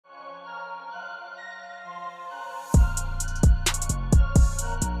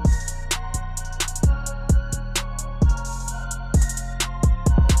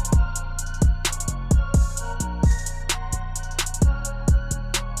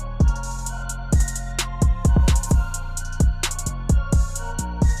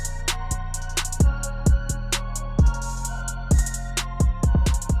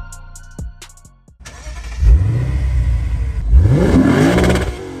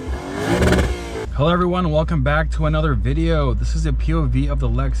Hello everyone, welcome back to another video. This is a POV of the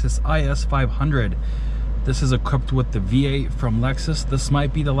Lexus IS 500. This is equipped with the V8 from Lexus. This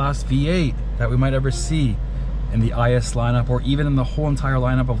might be the last V8 that we might ever see in the IS lineup or even in the whole entire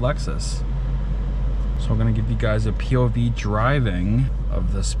lineup of Lexus. So I'm gonna give you guys a POV driving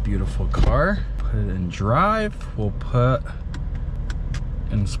of this beautiful car. Put it in drive, we'll put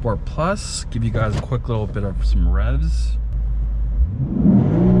in Sport Plus, give you guys a quick little bit of some revs.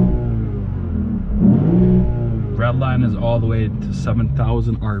 Red line is all the way to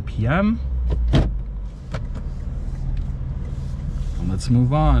 7,000 RPM. And let's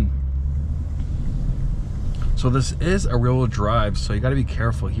move on. So this is a rear-wheel drive, so you got to be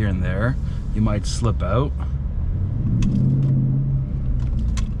careful here and there. You might slip out.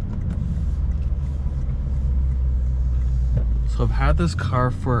 So I've had this car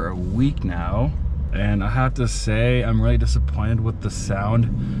for a week now, and I have to say I'm really disappointed with the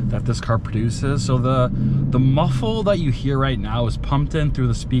sound that this car produces. So the muffle that you hear right now is pumped in through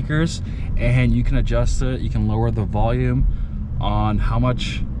the speakers, and you can adjust it. You can lower the volume on how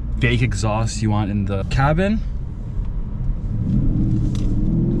much fake exhaust you want in the cabin.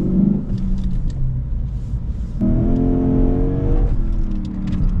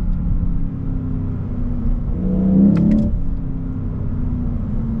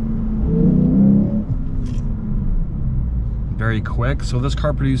 Very quick. So this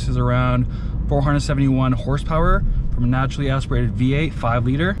car produces around 471 horsepower from a naturally aspirated V8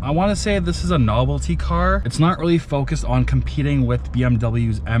 5-liter. I want to say this is a novelty car. It's not really focused on competing with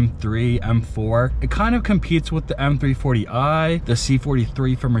BMW's M3, M4. It kind of competes with the M340i, the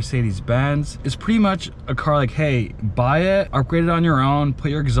C43 from Mercedes-Benz. It's pretty much a car like, hey, buy it, upgrade it on your own,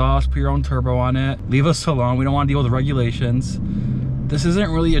 put your exhaust, put your own turbo on it, leave us alone. We don't want to deal with the regulations. This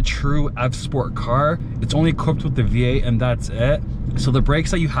isn't really a true F-Sport car. It's only equipped with the V8 and that's it. So the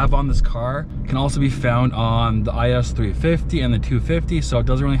brakes that you have on this car can also be found on the IS 350 and the 250. So it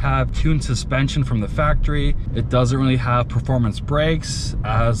doesn't really have tuned suspension from the factory. It doesn't really have performance brakes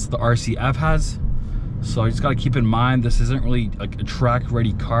as the RCF has. So you just gotta keep in mind, this isn't really like a track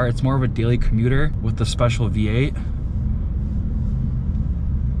ready car. It's more of a daily commuter with the special V8.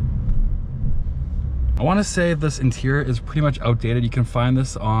 I want to say this interior is pretty much outdated. You can find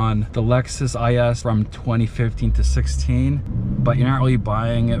this on the Lexus IS from 2015 to 16, but you're not really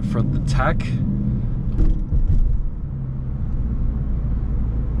buying it for the tech.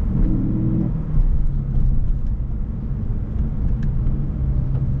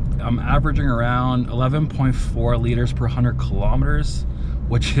 I'm averaging around 11.4 liters per 100 kilometers,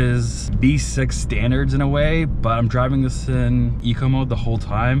 which is B6 standards in a way, but I'm driving this in eco mode the whole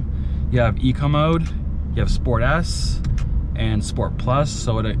time. You have eco mode, you have Sport S and Sport Plus,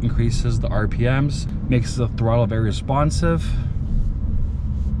 so it increases the RPMs, makes the throttle very responsive.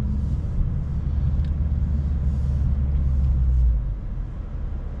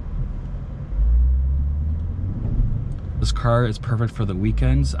 This car is perfect for the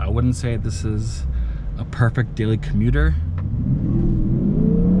weekends. I wouldn't say this is a perfect daily commuter.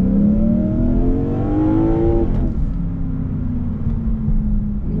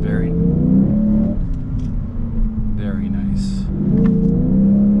 Very nice.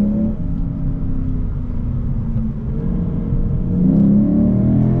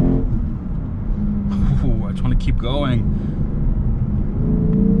 Ooh, I just want to keep going.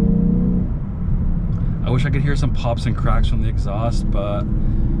 I wish I could hear some pops and cracks from the exhaust, but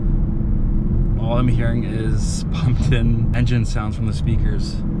all I'm hearing is pumped in engine sounds from the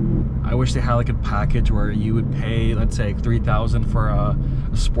speakers. I wish they had like a package where you would pay, let's say, $3,000 for a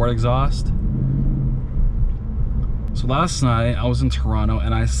sport exhaust. So last night I was in Toronto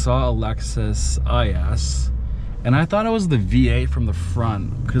and I saw a Lexus IS, and I thought it was the V8 from the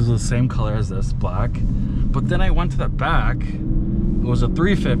front because it was the same color as this, black. But then I went to the back, it was a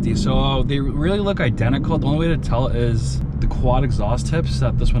 350, so they really look identical. The only way to tell is the quad exhaust tips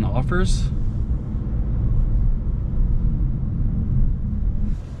that this one offers.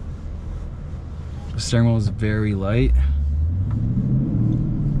 The steering wheel is very light.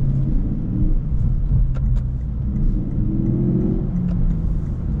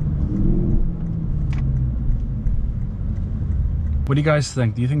 What do you guys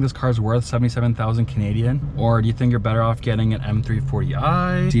think? Do you think this car's worth 77,000 Canadian? Or do you think you're better off getting an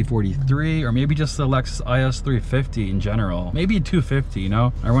M340i, C43, or maybe just the Lexus IS 350 in general? Maybe a 250, you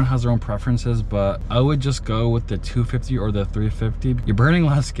know? Everyone has their own preferences, but I would just go with the 250 or the 350. You're burning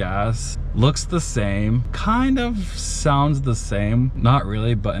less gas, looks the same, kind of sounds the same. Not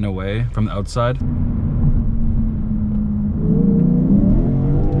really, but in a way, from the outside.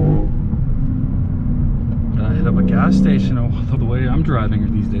 Hit up a gas station the way I'm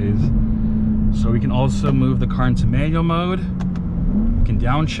driving these days. So we can also move the car into manual mode. We can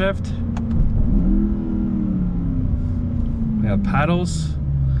downshift. We have paddles.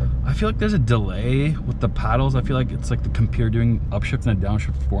 I feel like there's a delay with the paddles. I feel like it's like the computer doing upshift and a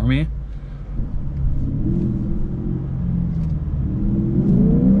downshift for me.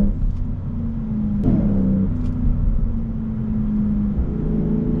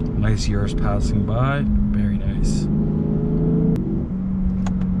 Nice Urus passing by, very nice.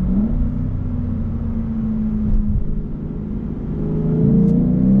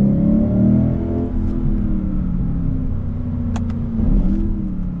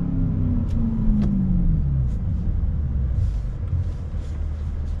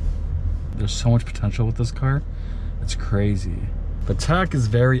 There's so much potential with this car. It's crazy. The tech is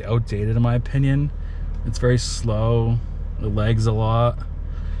very outdated in my opinion. It's very slow. It lags a lot.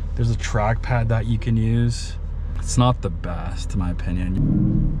 There's a trackpad that you can use. It's not the best in my opinion.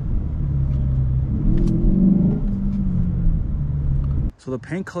 So the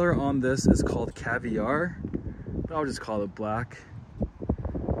paint color on this is called Caviar, but I'll just call it black.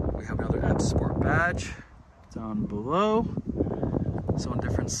 We have another F Sport badge down below. So in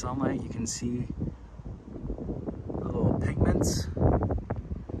different sunlight, you can see the little pigments.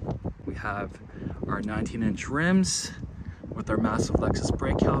 We have our 19-inch rims with our massive Lexus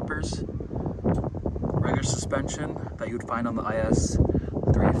brake calipers. Regular suspension that you would find on the IS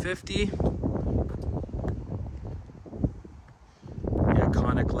 350. The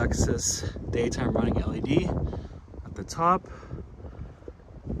iconic Lexus daytime running LED at the top.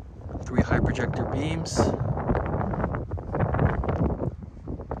 3 high projector beams.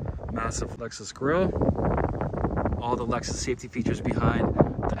 Massive Lexus grille, all the Lexus safety features behind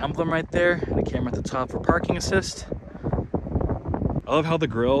the emblem right there, and a camera at the top for parking assist. I love how the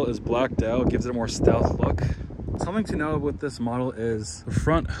grille is blacked out, gives it a more stealth look. Something to know with this model is the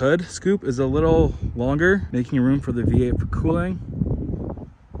front hood scoop is a little longer, making room for the V8 for cooling.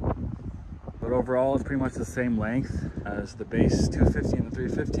 But overall, it's pretty much the same length as the base 250 and the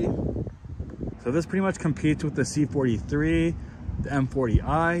 350. So this pretty much competes with the C43, the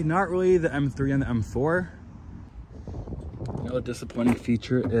M40i, not really the M3 and the M4. Another disappointing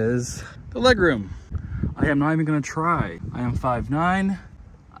feature is the legroom. I am not even gonna try. I am 5'9".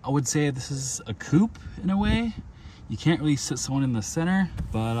 I would say this is a coupe in a way. You can't really sit someone in the center,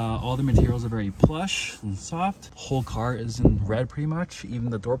 but all the materials are very plush and soft. The whole car is in red pretty much,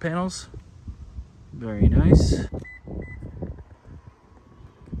 even the door panels. Very nice.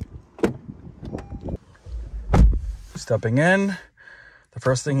 Stepping in, the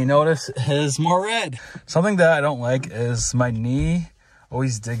first thing you notice is more red. Something that I don't like is my knee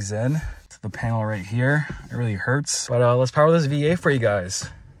always digs in to the panel right here. It really hurts. But let's power this V8 for you guys.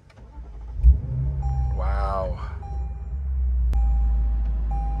 Wow.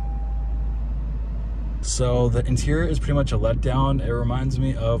 So the interior is pretty much a letdown. It reminds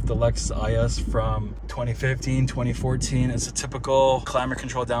me of the Lexus IS from 2015, 2014. It's a typical climate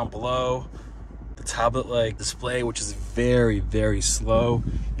control down below. The tablet-like display, which is very, very slow.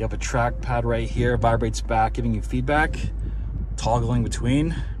 You have a trackpad right here, vibrates back, giving you feedback, toggling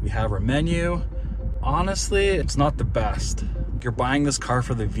between. We have our menu. Honestly, it's not the best. You're buying this car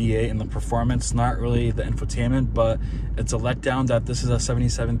for the V8 and the performance, not really the infotainment, but it's a letdown that this is a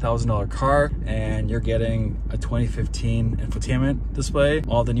 $77,000 car and you're getting a 2015 infotainment display.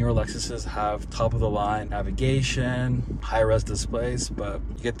 All the newer Lexuses have top of the line navigation, high res displays, but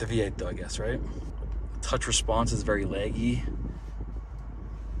you get the V8 though, I guess, right? Touch response is very laggy.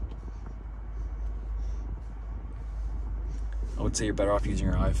 I would say you're better off using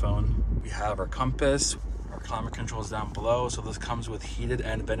your iPhone. We have our compass, our climate controls down below. So this comes with heated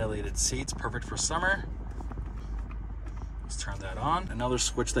and ventilated seats, perfect for summer. Let's turn that on. Another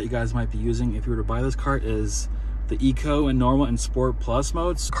switch that you guys might be using if you were to buy this car is the Eco and Normal and Sport Plus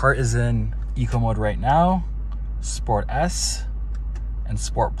modes. Car is in Eco mode right now, Sport S, and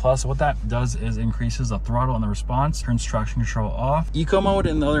Sport Plus. What that does is increases the throttle and the response, turns traction control off. Eco mode,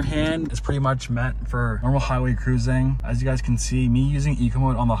 on the other hand, is pretty much meant for normal highway cruising. As you guys can see, me using Eco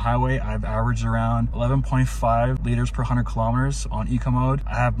mode on the highway, I've averaged around 11.5 liters per 100 kilometers on Eco mode.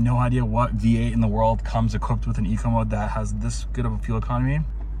 I have no idea what V8 in the world comes equipped with an Eco mode that has this good of a fuel economy.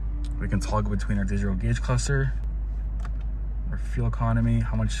 We can toggle between our digital gauge cluster, our fuel economy,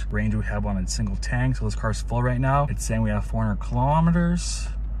 how much range we have on a single tank. So this car's full right now. It's saying we have 400 kilometers.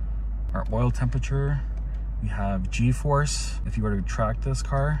 Our oil temperature, we have G-force. If you were to track this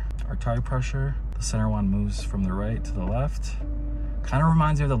car, our tire pressure, the center one moves from the right to the left. Kind of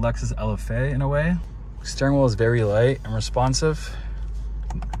reminds me of the Lexus LFA in a way. Steering wheel is very light and responsive.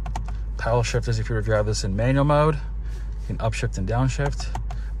 Paddle shifters, if you were to drive this in manual mode, you can upshift and downshift.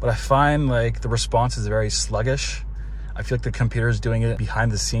 but I find like the response is very sluggish. I feel like the computer is doing it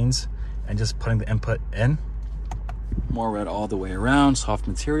behind the scenes and just putting the input in. More red all the way around, soft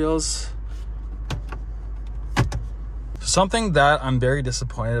materials. Something that I'm very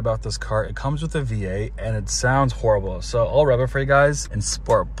disappointed about this car, it comes with a V8 and it sounds horrible. So I'll rev it for you guys in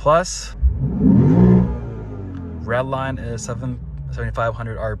Sport Plus. Red line is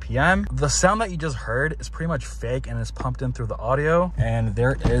 7,500 RPM. The sound that you just heard is pretty much fake and is pumped in through the audio. And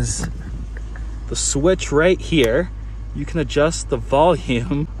there is the switch right here. You can adjust the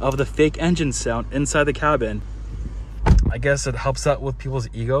volume of the fake engine sound inside the cabin. I guess it helps out with people's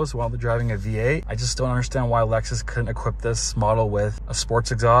egos while they're driving a V8. I just don't understand why Lexus couldn't equip this model with a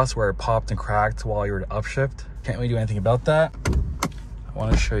sports exhaust where it popped and cracked while you were to upshift. Can't really do anything about that. I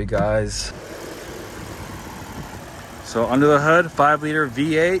want to show you guys. So under the hood, 5-liter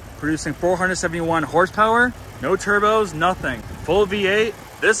V8 producing 471 horsepower, no turbos, nothing. Full V8.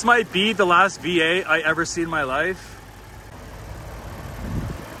 This might be the last V8 I ever see in my life.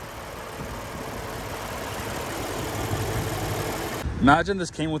 Imagine this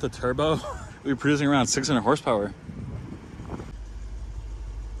came with a turbo. We'd be producing around 600 horsepower.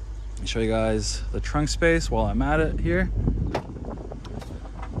 Let me show you guys the trunk space while I'm at it here.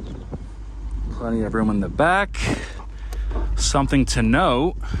 Plenty of room in the back. Something to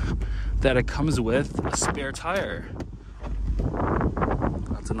note, that it comes with a spare tire.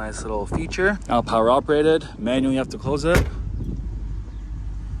 That's a nice little feature. Now power operated, manually you have to close it.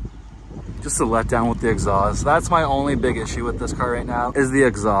 Just a letdown with the exhaust. That's my only big issue with this car right now, is the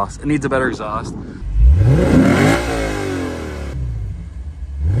exhaust. It needs a better exhaust.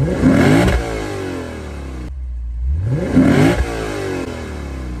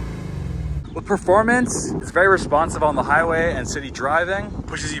 With performance, it's very responsive on the highway and city driving.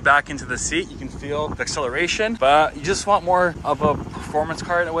 Pushes you back into the seat. You can feel the acceleration, but you just want more of a performance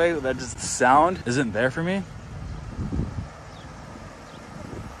car in a way that just the sound isn't there for me.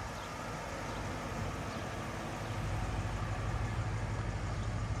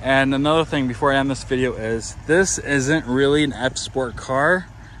 And another thing before I end this video is, this isn't really an F-Sport car.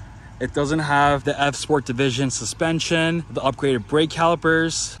 It doesn't have the F-Sport division suspension, the upgraded brake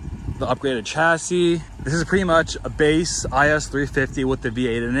calipers, the upgraded chassis. This is pretty much a base IS 350 with the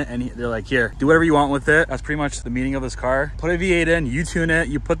V8 in it, and they're like, here, do whatever you want with it. That's pretty much the meaning of this car. Put a V8 in, you tune it,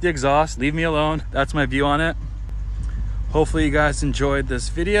 you put the exhaust, leave me alone. That's my view on it. Hopefully you guys enjoyed this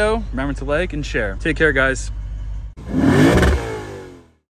video. Remember to like and share. Take care, guys.